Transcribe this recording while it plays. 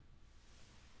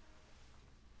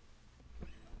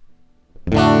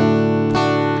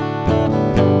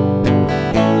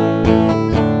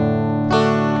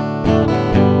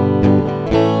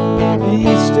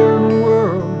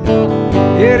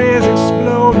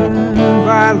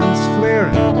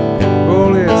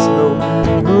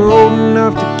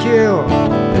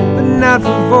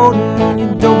voting, you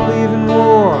don't believe in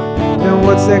war, then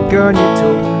what's that gun you're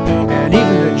toting? And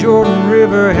even the Jordan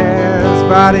River has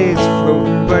bodies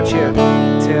floating, but you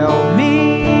tell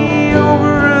me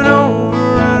over and over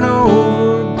and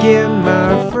over again,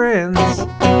 my friends,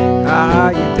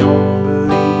 you don't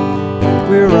believe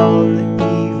we're on the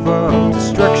eve of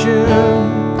destruction.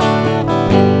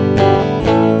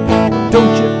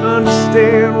 Don't you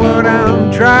understand what I'm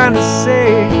trying to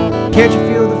say? Can't you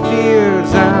feel the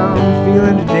fears I'm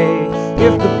feeling today?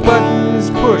 If the button is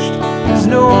pushed, there's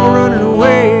no running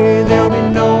away. There'll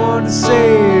be no one to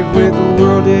save with the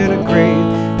world in a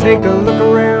grave. Take a look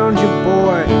around you,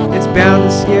 boy, it's bound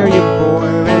to scare you,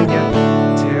 boy, when you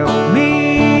tell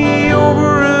me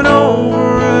over and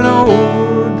over and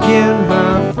over again,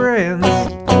 my friends,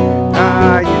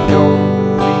 you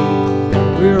don't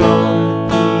believe we're on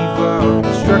the eve of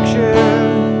destruction.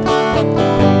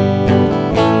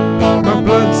 My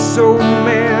blood's so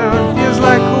mad, feels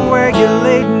like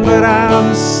coagulating, but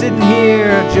I'm sitting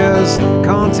here just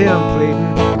contemplating.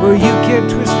 Well, you can't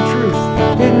twist the truth,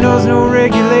 it knows no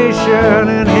regulation,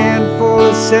 and a handful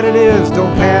of sedatives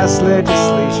don't pass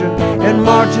legislation, and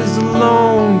marches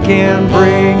alone can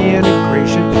bring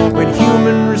integration. When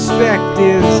human respect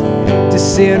is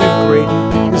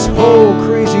disintegrating, this whole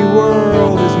crazy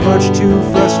world is much too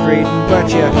frustrating.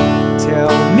 But you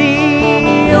tell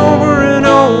me over and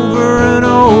over and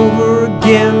over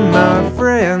again, my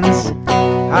friends,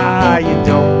 you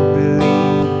don't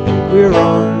believe we're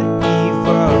on the eve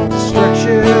of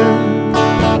destruction.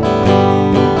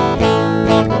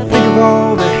 Well, think of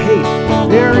all the hate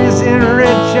there is in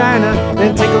Red China,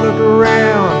 then take a look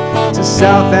around to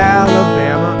South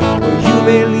Alabama. Well, you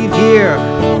may leave here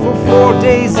for 4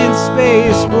 days in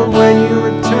space, but when you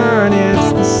return,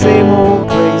 it's the same old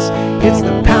place. It's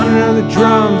the pounding of the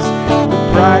drums, the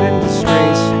pride and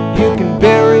disgrace. You can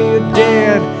bury your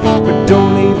dead, but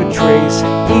don't leave a trace.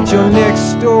 Eat your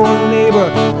next door neighbor,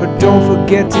 but don't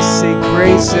forget to say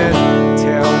grace. And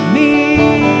tell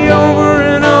me over